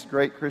call these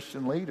great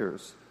Christian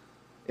leaders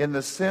in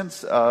the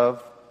sense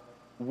of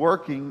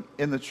working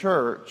in the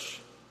church.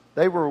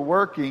 They were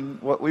working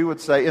what we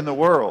would say in the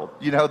world.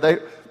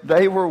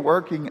 They were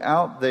working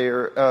out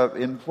there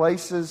in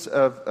places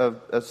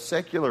of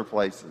secular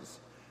places.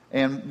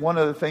 And one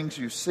of the things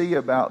you see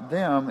about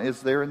them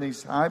is they're in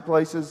these high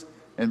places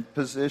and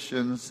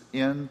positions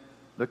in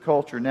the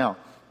culture. Now,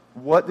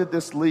 what did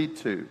this lead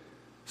to?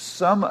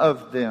 Some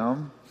of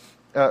them,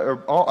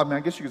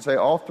 I guess you could say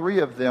all three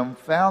of them,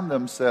 found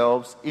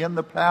themselves in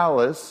the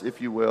palace, if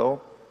you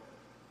will,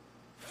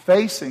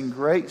 facing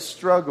great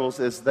struggles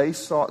as they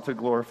sought to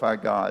glorify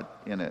God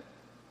in it.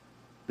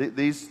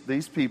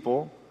 These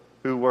people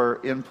who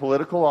were in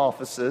political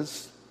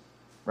offices,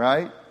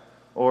 right?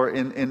 Or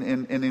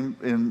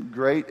in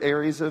great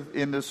areas of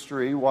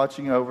industry,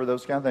 watching over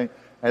those kind of things.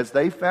 As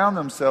they found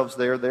themselves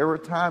there were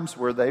times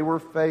where they were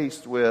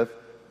faced with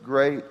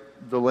great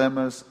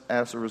dilemmas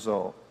as a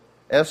result.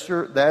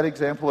 Esther, that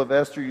example of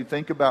Esther, you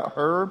think about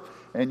her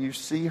and you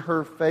see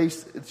her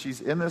face. She's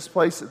in this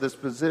place, this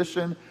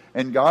position,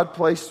 and God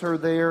placed her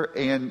there,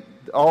 and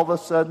all of a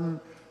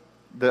sudden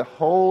the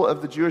whole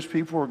of the Jewish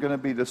people were going to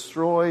be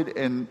destroyed,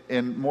 and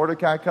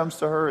Mordecai comes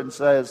to her and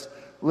says,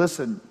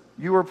 listen,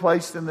 you were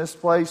placed in this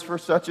place for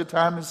such a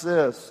time as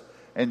this.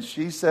 And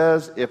she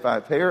says, if I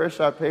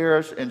perish, I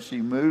perish, and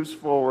she moves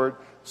forward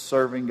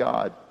serving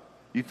God.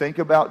 You think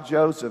about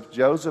Joseph.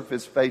 Joseph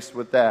is faced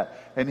with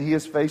that, and he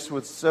is faced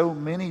with so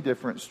many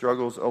different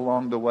struggles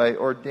along the way.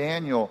 Or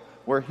Daniel,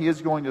 where he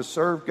is going to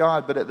serve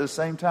God, but at the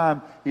same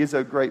time, he is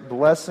a great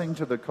blessing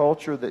to the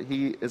culture that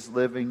he is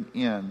living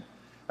in.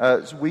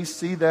 So we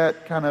see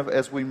that kind of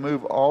as we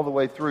move all the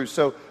way through.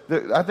 So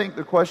I think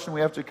the question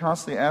we have to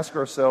constantly ask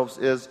ourselves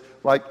is,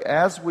 like,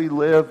 as we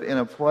live in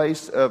a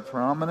place of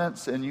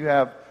prominence and you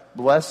have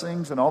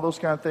blessings and all those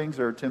kind of things,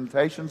 there are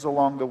temptations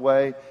along the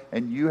way,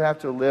 and you have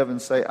to live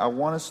and say, I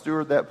want to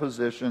steward that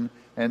position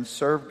and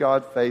serve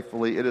God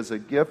faithfully. It is a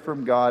gift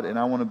from God, and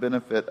I want to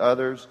benefit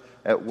others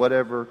at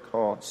whatever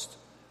cost.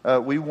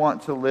 We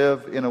want to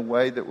live in a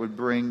way that would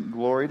bring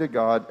glory to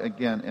God,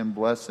 again, and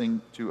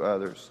blessing to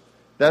others.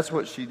 That's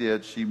what she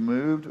did. She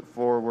moved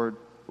forward,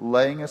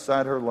 laying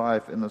aside her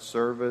life in the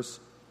service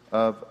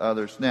of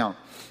others. Now,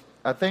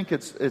 I think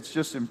it's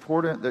just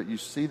important that you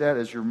see that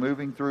as you're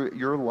moving through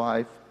your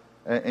life,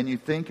 and you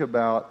think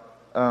about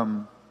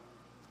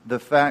the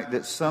fact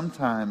that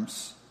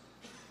sometimes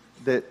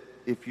that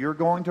if you're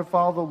going to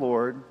follow the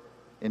Lord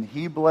and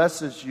He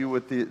blesses you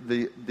with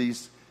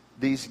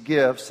these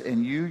gifts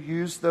and you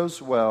use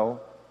those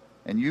well,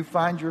 and you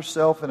find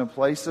yourself in a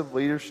place of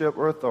leadership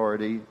or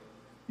authority,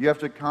 you have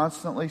to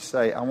constantly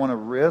say,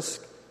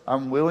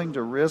 I'm willing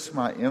to risk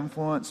my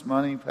influence,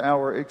 money,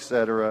 power,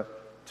 etc.,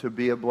 to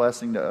be a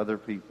blessing to other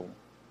people.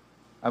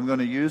 I'm going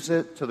to use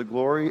it to the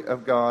glory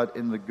of God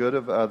and the good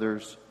of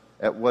others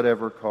at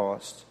whatever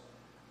cost.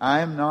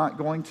 I am not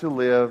going to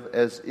live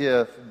as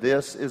if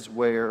this is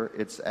where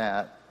it's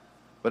at,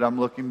 but I'm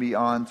looking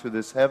beyond to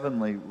this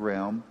heavenly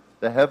realm,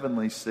 the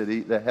heavenly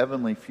city, the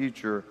heavenly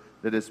future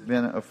that has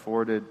been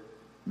afforded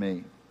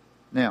me.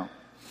 Now,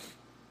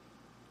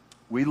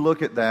 we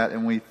look at that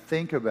and we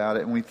think about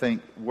it and we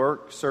think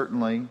work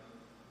certainly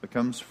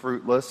becomes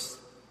fruitless.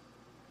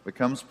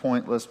 becomes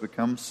pointless,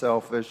 becomes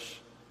selfish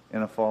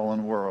in a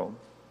fallen world.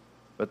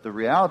 But the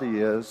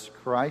reality is,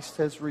 Christ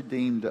has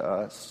redeemed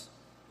us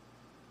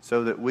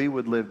so that we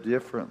would live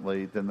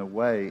differently than the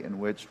way in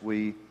which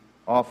we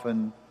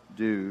often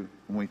do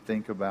when we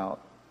think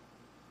about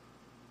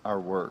our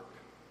work.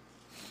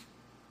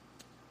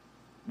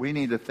 We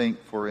need to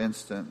think, for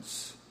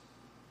instance,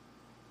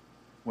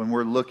 when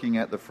we're looking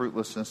at the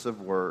fruitlessness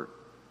of work,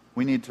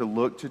 we need to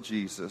look to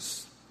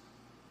Jesus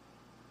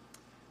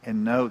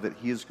and know that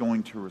He is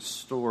going to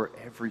restore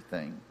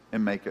everything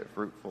and make it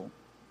fruitful.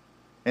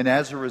 And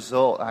as a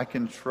result, I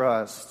can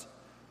trust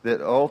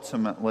that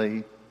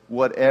ultimately,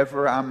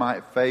 whatever I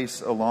might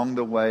face along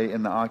the way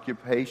in the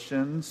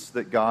occupations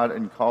that God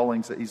and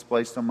callings that He's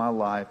placed on my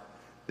life,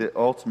 that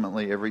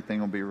ultimately everything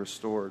will be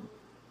restored.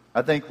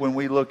 I think when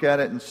we look at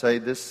it and say,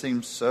 this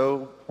seems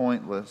so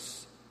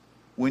pointless,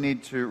 we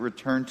need to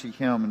return to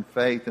Him in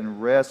faith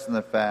and rest in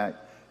the fact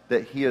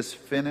that He has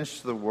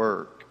finished the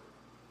work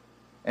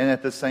and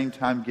at the same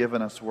time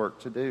given us work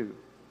to do.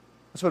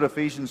 That's what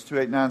Ephesians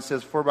 2:8-9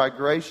 says, "For by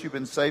grace you've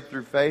been saved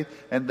through faith,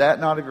 and that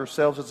not of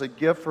yourselves is a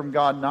gift from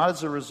God, not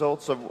as a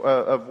result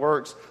of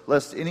works,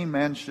 lest any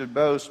man should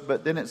boast."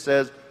 But then it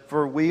says,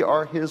 "For we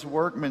are His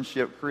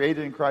workmanship,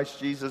 created in Christ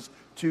Jesus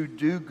to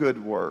do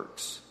good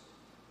works."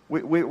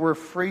 We're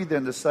free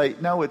then to say,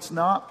 no, it's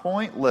not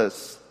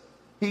pointless.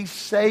 He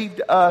saved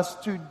us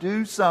to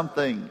do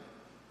something,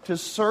 to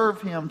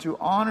serve Him, to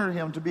honor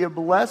Him, to be a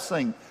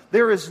blessing.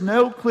 There is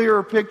no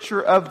clearer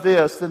picture of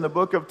this than the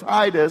book of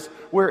Titus,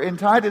 where in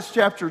Titus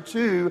chapter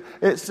 2,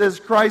 it says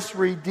Christ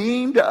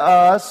redeemed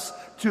us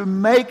to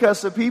make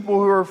us a people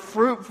who are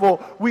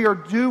fruitful. We are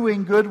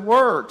doing good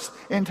works.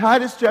 In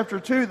Titus chapter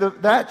 2,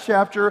 that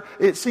chapter,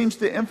 it seems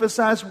to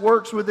emphasize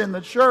works within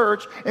the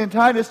church. In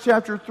Titus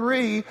chapter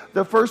 3,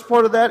 the first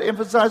part of that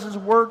emphasizes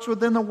works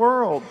within the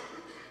world.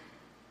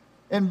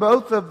 In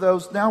both of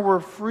those, now we're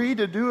free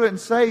to do it and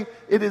say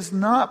it is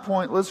not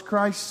pointless.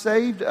 Christ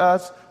saved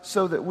us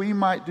so that we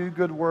might do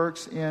good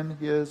works in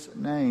His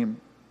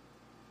name.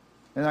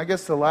 And I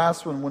guess the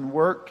last one, when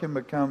work can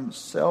become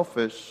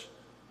selfish,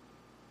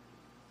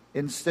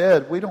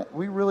 instead,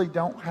 we really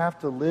don't have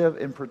to live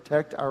and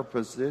protect our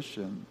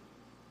position.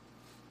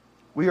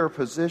 We are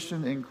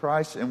positioned in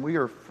Christ, and we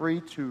are free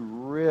to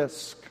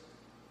risk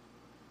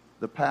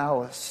the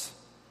palace.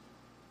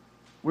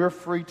 We're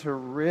free to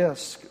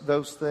risk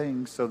those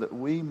things so that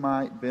we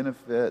might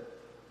benefit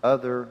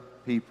other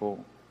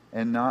people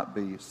and not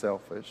be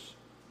selfish.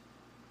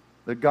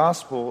 The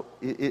gospel,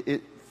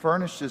 it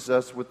furnishes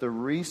us with the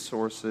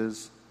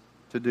resources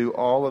to do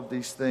all of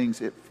these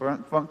things. It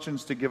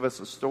functions to give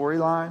us a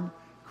storyline: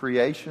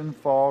 creation,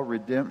 fall,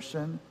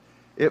 redemption.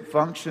 It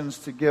functions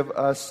to give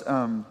us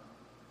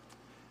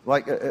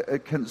like a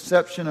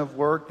conception of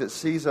work that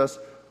sees us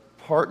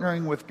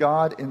partnering with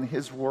God in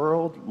His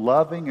world,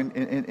 loving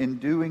and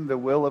doing the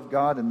will of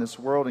God in this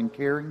world and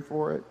caring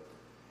for it.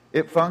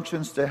 It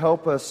functions to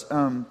help us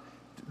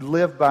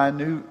live by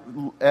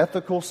new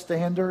ethical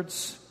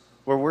standards,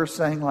 where we're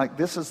saying, like,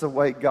 this is the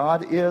way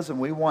God is, and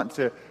we want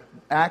to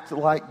act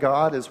like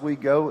God as we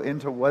go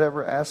into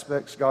whatever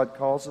aspects God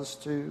calls us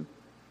to.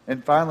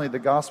 And finally, the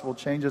gospel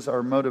changes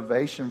our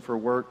motivation for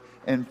work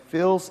and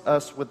fills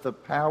us with the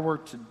power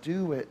to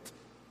do it.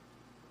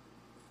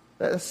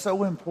 That is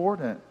so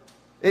important.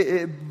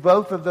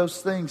 Both of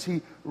those things,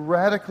 He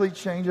radically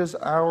changes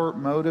our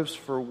motives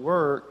for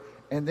work,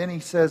 and then He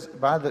says,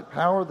 by the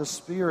power of the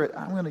Spirit,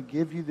 I'm going to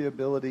give you the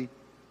ability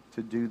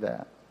to do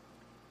that.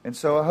 And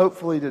so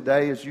hopefully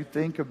today, as you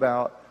think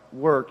about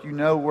work, you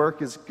know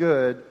work is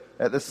good.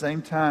 At the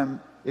same time,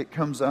 it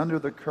comes under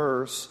the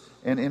curse,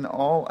 and in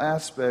all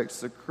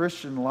aspects, the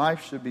Christian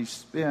life should be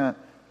spent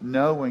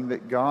knowing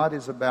that God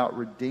is about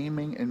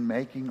redeeming and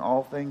making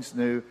all things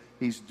new.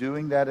 He's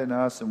doing that in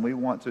us, and we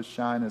want to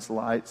shine as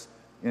lights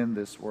in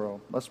this world.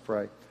 Let's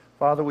pray.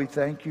 Father, we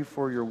thank You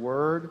for Your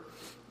word.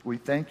 We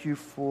thank You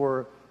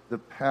for the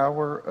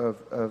power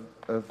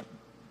of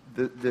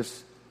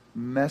this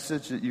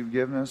message that You've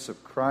given us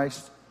of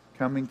Christ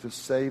coming to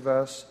save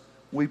us.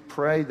 We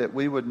pray that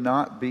we would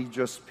not be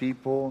just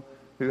people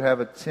who have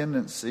a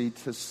tendency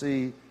to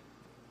see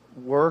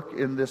work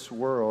in this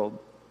world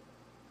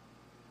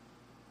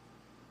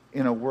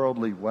in a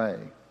worldly way,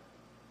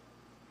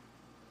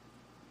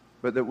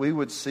 but that we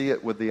would see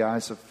it with the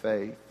eyes of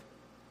faith,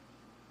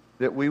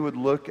 that we would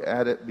look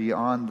at it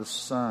beyond the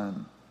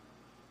sun,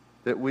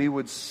 that we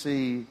would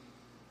see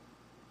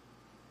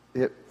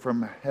it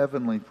from a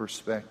heavenly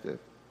perspective,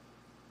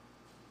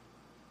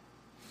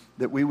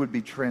 that we would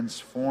be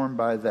transformed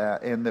by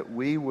that, and that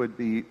we would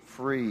be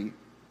free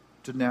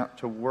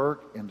to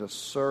work and to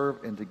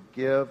serve and to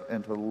give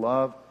and to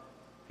love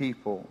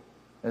people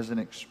as an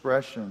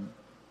expression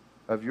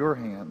of Your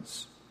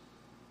hands.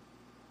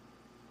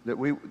 That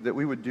we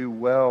would do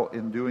well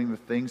in doing the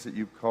things that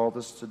You've called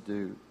us to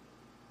do,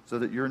 so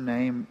that Your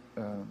name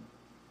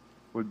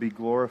would be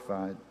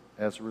glorified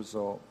as a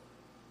result.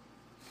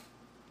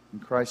 In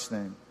Christ's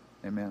name,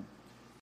 amen.